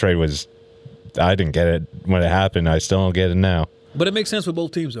 that trade was. I didn't get it when it happened. I still don't get it now. But it makes sense with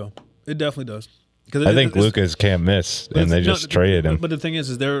both teams, though. It definitely does. I think Lucas can't miss, and they just traded him. But the thing is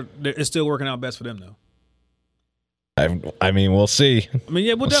it's still working out best for them, though. I mean, we'll see. I mean,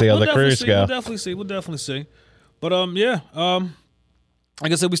 yeah, we'll see how the careers go. We'll definitely see. But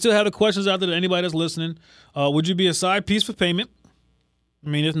like I said, we still have the questions out there to anybody that's listening. Would you be a side piece for payment? I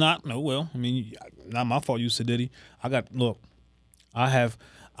mean, if not, no. Well, I mean, not my fault. You said Diddy. I have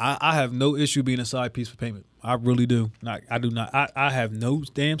no issue being a side piece for payment. I really do. I do not. I have no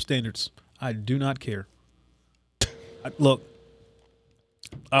damn standards. I do not care.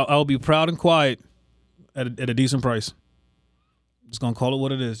 I'll be proud and quiet at a decent price. Just gonna call it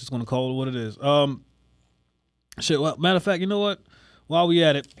what it is. Shit. Well, matter of fact, you know what? While we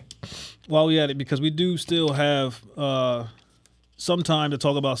at it, because we do still have some time to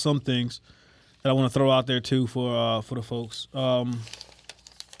talk about some things that I want to throw out there too for the folks. Where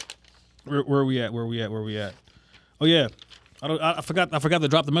are we at? Oh yeah, I forgot to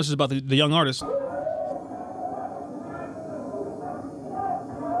drop the message about the young artist. What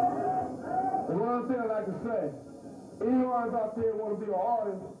I'm saying, like to say, anyone out there want to be an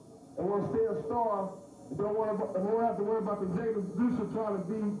artist and want to stay a star, don't have to worry about the executive producer trying to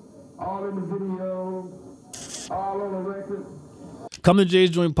be all in the videos, all on the record. Come to Jay's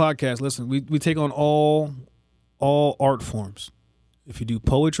Joint Podcast. Listen, we take on all art forms. If you do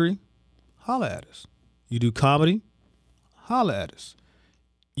poetry, holla at us. You do comedy, holla at us.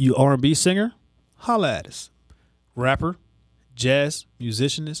 You R&B singer, holla at us. Rapper, jazz,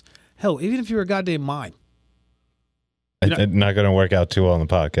 musicianist. Hell, even if you're a goddamn mime. It's not going to work out too well on the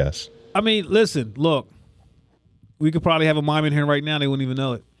podcast. I mean, listen, look. We could probably have a mime in here right now. They wouldn't even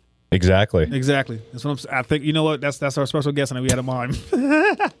know it. Exactly. That's what I'm saying. I think, you know what? That's our special guest, and we had a mime.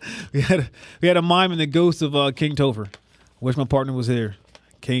 we had a mime in the ghost of King Topher. Wish my partner was here.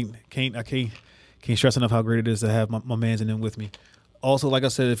 Can't stress enough how great it is to have my mans in them with me. Also, like I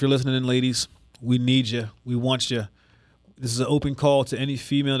said, if you're listening in, ladies, we need you. We want you. This is an open call to any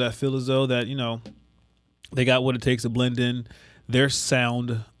female that feel as though that, you know, they got what it takes to blend in their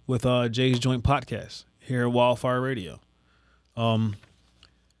sound with Jay's Joint Podcast here at Wildfire Radio.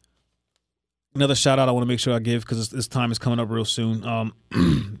 Another shout out I want to make sure I give because this time is coming up real soon.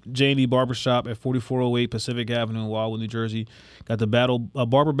 J&E Barbershop at 4408 Pacific Avenue in Wildwood, New Jersey. Got the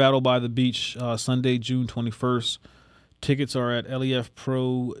barber battle by the beach Sunday, June 21st. Tickets are at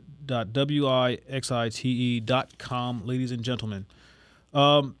lefpro.wixite.com, ladies and gentlemen.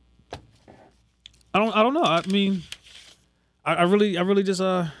 I don't know. I mean, I really just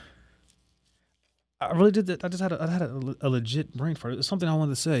I really did that. I had a legit brain fart. It's something I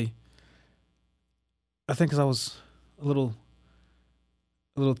wanted to say. I think because I was a little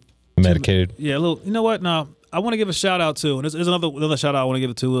medicated. Yeah, a little. You know what? Now I want to give a shout out to, and there's another shout out I want to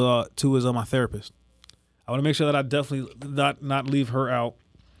give it to is my therapist. I want to make sure that I definitely not leave her out.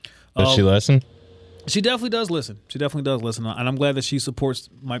 Does she listen? She definitely does listen. And I'm glad that she supports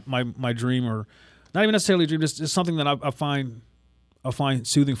my dream, or not even necessarily a dream. It's something that I find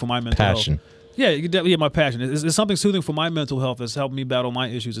soothing for my mental passion. Health. Yeah, my passion. It's something soothing for my mental health that's helped me battle my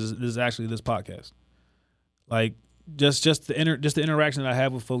issues. Is actually this podcast. Like just the interaction that I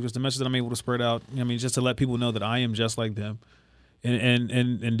have with folks, just the message that I'm able to spread out. I mean, just to let people know that I am just like them,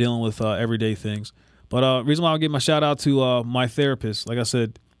 and dealing with everyday things. But reason why I'll give my shout out to my therapist, like I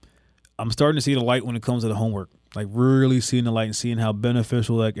said, I'm starting to see the light when it comes to the homework. Like really seeing the light and seeing how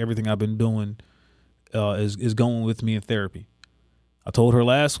beneficial like everything I've been doing is going with me in therapy. I told her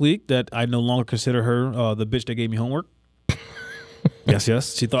last week that I no longer consider her the bitch that gave me homework. Yes.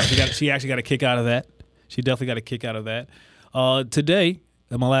 She actually got a kick out of that. She definitely got a kick out of that. Today,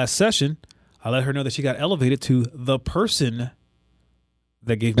 in my last session, I let her know that she got elevated to the person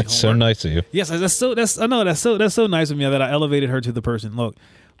that gave me homework. That's so nice of you. Yes, that's so nice of me that I elevated her to the person. Look,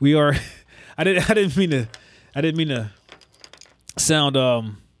 we are. I didn't mean to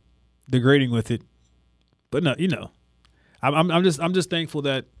sound degrading with it, but no, you know, I'm just thankful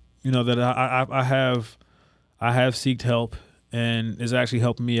that that I have sought help. And is actually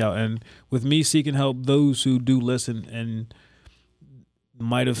helping me out. And with me seeking help, those who do listen and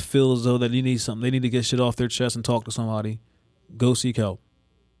might have feel as though that they need something, they need to get shit off their chest and talk to somebody, go seek help.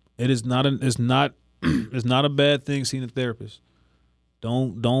 It's not a bad thing seeing a therapist.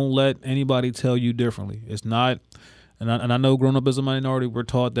 Don't let anybody tell you differently. It's not. And I know growing up as a minority, we're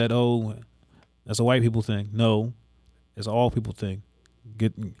taught that that's a white people thing. No, it's an all people thing.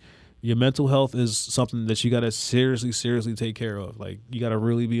 Your mental health is something that you got to seriously take care of. Like you got to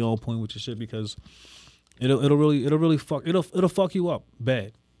really be on point with your shit because it'll fuck you up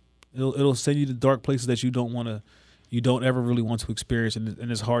bad. It'll send you to dark places that you don't ever really want to experience,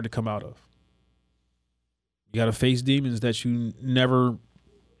 and it's hard to come out of. You got to face demons that you never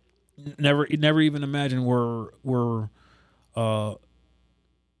never even imagined were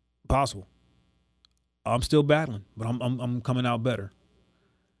possible. I'm still battling, but I'm coming out better.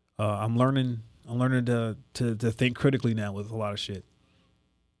 I'm learning to think critically now with a lot of shit.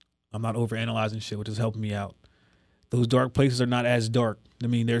 I'm not overanalyzing shit, which is helping me out. Those dark places are not as dark. I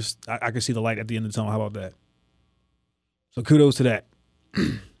mean, I can see the light at the end of the tunnel. How about that? So kudos to that.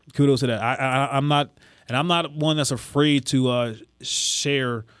 Kudos to that. I'm not one that's afraid to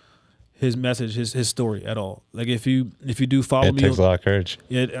share his message, his story at all. Like if you do follow me, it takes a lot of courage.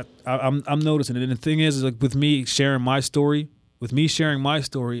 Yeah, I'm noticing it. And the thing is like with me sharing my story,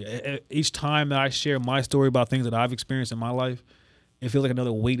 each time that I share my story about things that I've experienced in my life, it feels like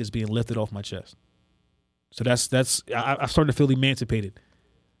another weight is being lifted off my chest. So I'm starting to feel emancipated.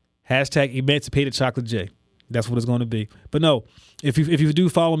 Hashtag emancipated Chocolate J. That's what it's going to be. But no, if you do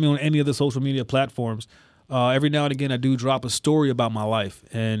follow me on any of the social media platforms, every now and again I do drop a story about my life.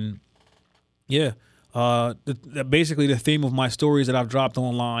 And yeah, basically the theme of my stories that I've dropped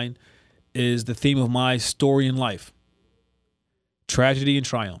online is the theme of my story in life. Tragedy and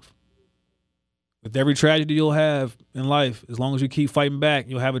triumph. With every tragedy you'll have in life, as long as you keep fighting back,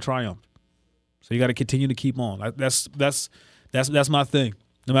 you'll have a triumph. So you got to continue to keep on. That's my thing.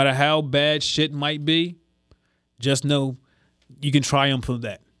 No matter how bad shit might be, just know you can triumph from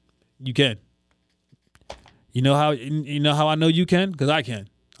that. You can. You know how I know you can? Because I can.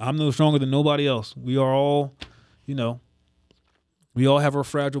 I'm no stronger than nobody else. We are all, we all have our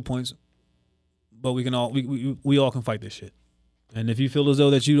fragile points, but we all can fight this shit. And if you feel as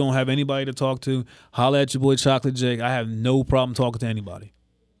though that you don't have anybody to talk to, holla at your boy Chocolate Jake. I have no problem talking to anybody.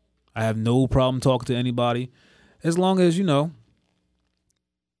 As long as, you don't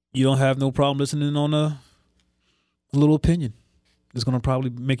have no problem listening on a little opinion. It's going to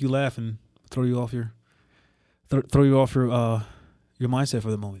probably make you laugh and throw you off your mindset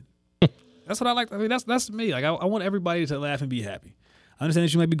for the moment. That's what I like. I mean, that's me. Like I want everybody to laugh and be happy. I understand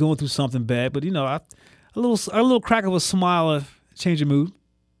that you might be going through something bad, but a little crack of a smile change your mood.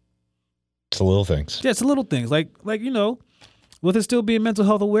 It's the little things. Yeah, it's the little things. Like with it still being Mental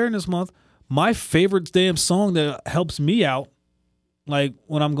Health Awareness Month, my favorite damn song that helps me out, like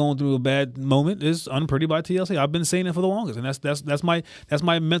when I'm going through a bad moment, is "Unpretty" by TLC. I've been saying it for the longest, and that's my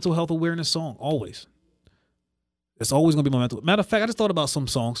mental health awareness song always. It's always gonna be my mental. Matter of fact, I just thought about some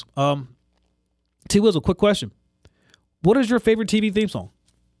songs. T Wiz, a quick question: what is your favorite TV theme song?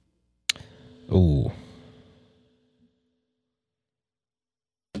 Ooh.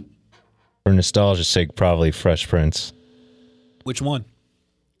 For nostalgia's sake, probably Fresh Prince. Which one?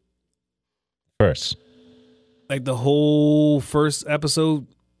 First. Like the whole first episode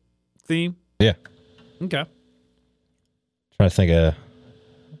theme? Yeah. Okay. Trying to think of...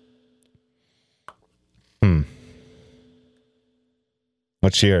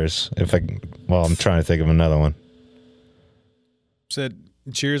 What's yours? I'm trying to think of another one. Said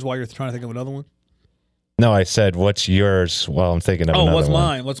cheers while you're trying to think of another one? No, I said, what's yours while I'm thinking of another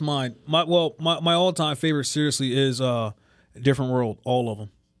one. What's mine? My all-time favorite, seriously, is Different World, all of them.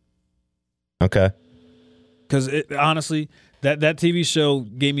 Okay. Because honestly, that TV show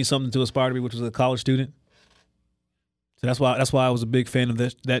gave me something to aspire to be, which was a college student. So that's why I was a big fan of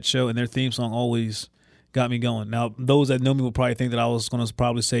that show, and their theme song always got me going. Now, those that know me will probably think that I was going to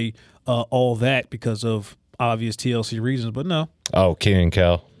probably say All That because of obvious TLC reasons, but no. Oh, Kenan and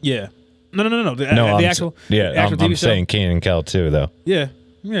Kel. Yeah. No. The actual I'm TV show. saying Kenan and Kel too, though. Yeah.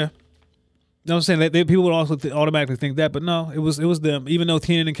 No, I'm saying that people would also automatically think that, but no, it was them. Even though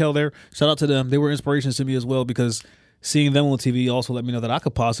Kenan and Kel there, shout out to them, they were inspirations to me as well because seeing them on TV also let me know that I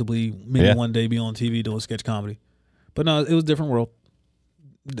could possibly maybe one day be on TV doing sketch comedy. But no, it was Different World.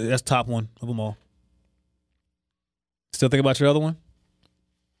 That's top one of them all. Still think about your other one?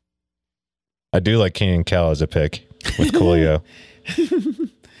 I do like Kenan and Kel as a pick with Coolio.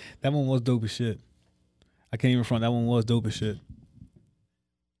 That one was dope as shit. I can't even front. That one was dope as shit.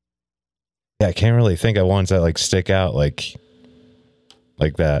 Yeah, I can't really think of ones that like stick out like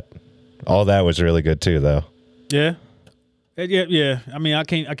that. All That was really good too, though. Yeah. I mean, I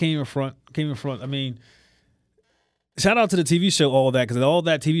can't even front. I mean, shout out to the TV show All That, because All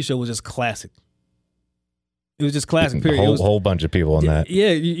That TV show was just classic. It was just classic. Period. A whole bunch of people in that. Yeah,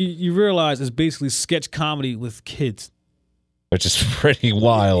 you realize it's basically sketch comedy with kids. Which is pretty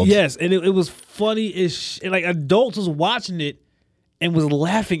wild. Yes, and it was funny as like adults was watching it and was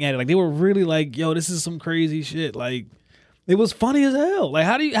laughing at it. Like they were really like, "Yo, this is some crazy shit." Like it was funny as hell. Like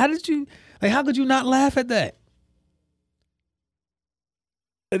how could you not laugh at that?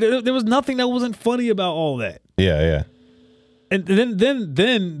 There was nothing that wasn't funny about All That. Yeah. And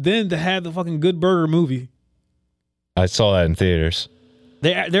then to have the fucking Good Burger movie. I saw that in theaters.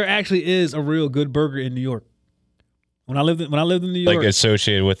 There actually is a real good burger in New York. When I lived in New York, like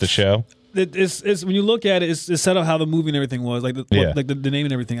associated with the show. It's when you look at it, it's set up how the movie and everything was, like the name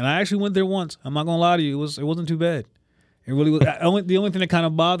and everything. And I actually went there once. I'm not gonna lie to you, it wasn't too bad. It really was. The only thing that kind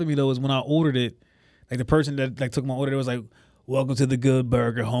of bothered me though is when I ordered it, like the person that like took my order, it was like, "Welcome to the Good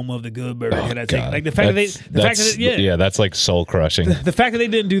Burger, home of the Good Burger." Oh, like the fact that that's like soul crushing. The fact that they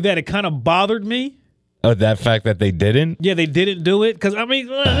didn't do that, it kind of bothered me. Oh, that fact that they didn't? Yeah, they didn't do it because I mean,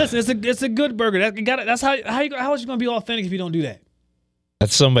 listen, it's a good burger. That's how is it gonna be authentic if you don't do that?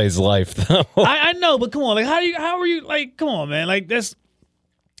 That's somebody's life, though. I know, but come on, like how are you like? Come on, man, like that's.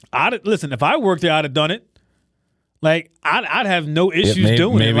 Listen, if I worked there, I'd have done it. Like I'd have no issues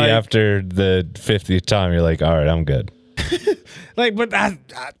doing it. Maybe after the 50th time, you're like, all right, I'm good. Like, but I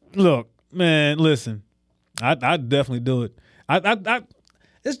look, man, listen, I'd definitely do it.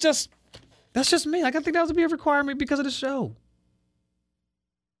 It's just. That's just me. Like, I think that would be a requirement because of the show.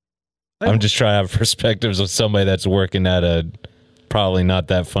 Like, I'm just trying to have perspectives of somebody that's working at a probably not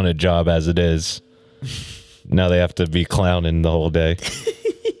that fun a job as it is. Now they have to be clowning the whole day.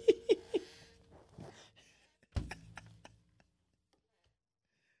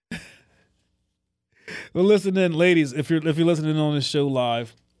 Well, listen then, ladies, if you're listening on this show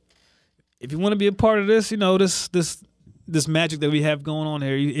live, if you want to be a part of this, this magic that we have going on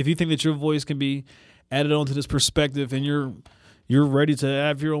here. If you think that your voice can be added onto this perspective and you're ready to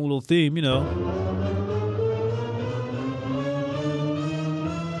have your own little theme,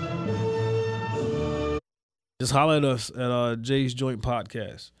 just holler at us at Jay's Joint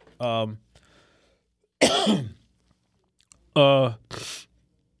Podcast.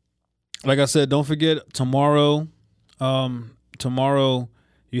 Like I said, don't forget tomorrow. Tomorrow.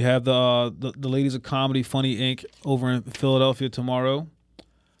 You have the Ladies of Comedy Funny Inc. over in Philadelphia tomorrow.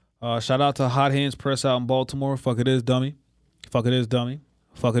 Shout out to Hot Hands Press out in Baltimore. Fuck it is, dummy. Fuck it is, dummy.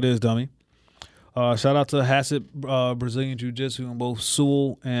 Fuck it is, dummy. Shout out to Hassett Brazilian Jiu-Jitsu in both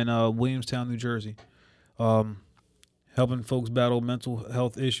Sewell and Williamstown, New Jersey. Helping folks battle mental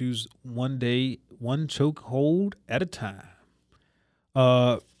health issues one day, one choke hold at a time.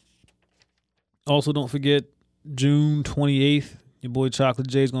 Also, don't forget June 28th. Your boy Chocolate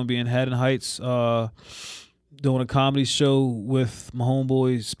J is going to be in Haddon Heights doing a comedy show with my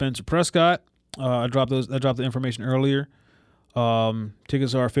homeboy Spencer Prescott. I dropped the information earlier.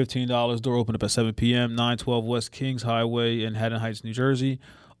 Tickets are $15. Door open up at 7 p.m. 912 West Kings Highway in Haddon Heights, New Jersey.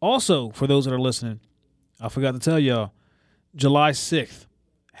 Also, for those that are listening, I forgot to tell y'all, July 6th.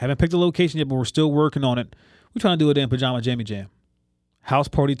 Haven't picked a location yet, but we're still working on it. We're trying to do a damn Pajama Jammy Jam. House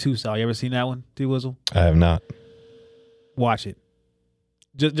Party 2 style. You ever seen that one, D-Wizzle? I have not. Watch it.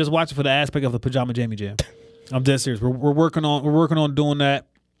 Just watch it for the aspect of the Pajama Jammy Jam. I'm dead serious. We're working on doing that,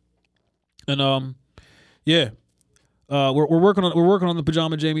 and yeah, we're working on the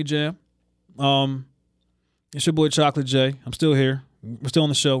Pajama Jammy Jam. It's your boy Chocolate J. I'm still here. We're still on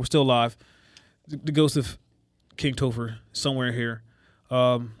the show. We're still live. The ghost of King Topher somewhere here.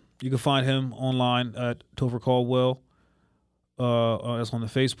 You can find him online at Topher Caldwell. That's on the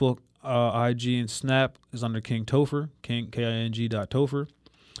Facebook. IG and Snap is under King Topher, King.Topher.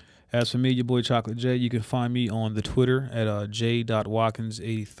 As for me, your boy Chocolate J, you can find me on the Twitter at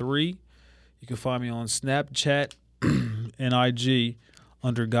j.watkins83. You can find me on Snapchat and IG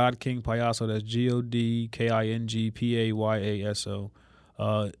under God King Payaso. That's GODKINGPAYASO.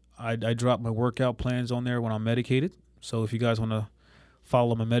 I drop my workout plans on there when I'm medicated. So if you guys want to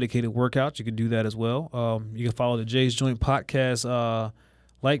follow my medicated workouts, you can do that as well. You can follow the Jay's Joint Podcast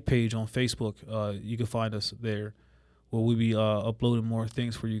like page on Facebook. You can find us there, where we'll be uploading more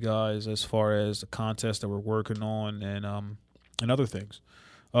things for you guys as far as the contest that we're working on and other things.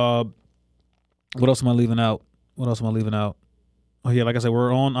 What else am I leaving out? Oh yeah, like I said,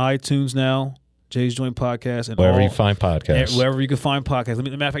 we're on iTunes now. Jay's Joint Podcast and wherever you find podcasts. Wherever you can find podcasts.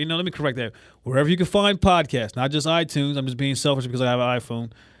 Matter of fact, let me correct that. Wherever you can find podcasts, not just iTunes. I'm just being selfish because I have an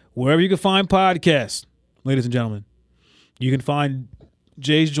iPhone. Wherever you can find podcasts, ladies and gentlemen, you can find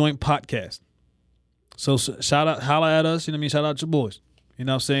Jay's Joint Podcast. So shout out, holla at us. You know what I mean? Shout out to your boys. You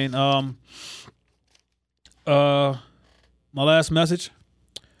know what I'm saying? My last message.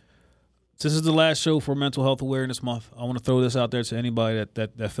 This is the last show for Mental Health Awareness Month. I want to throw this out there to anybody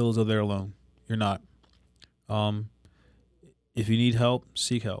that feels that they're alone. You're not. If you need help,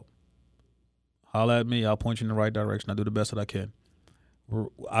 seek help. Holla at me. I'll point you in the right direction. I'll do the best that I can.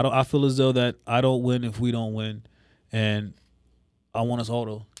 I feel as though that I don't win if we don't win, and I want us all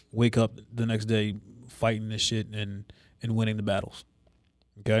to wake up the next day fighting this shit and winning the battles.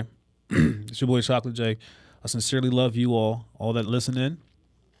 Okay? It's your boy Chocolate J. I sincerely love you all that listen in,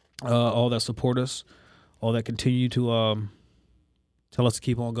 all that support us, all that continue to Tell us to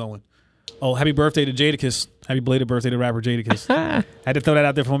keep on going. Oh, happy birthday to Jadakiss. Happy belated birthday to rapper Jadakiss. I had to throw that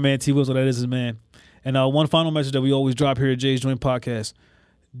out there for my man T Will, so that is his man. And one final message that we always drop here at Jay's Joint Podcast.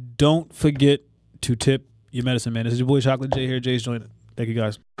 Don't forget to tip your medicine man. This is your boy Chocolate J here at Jay's Joint. Thank you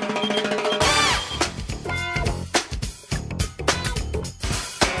guys.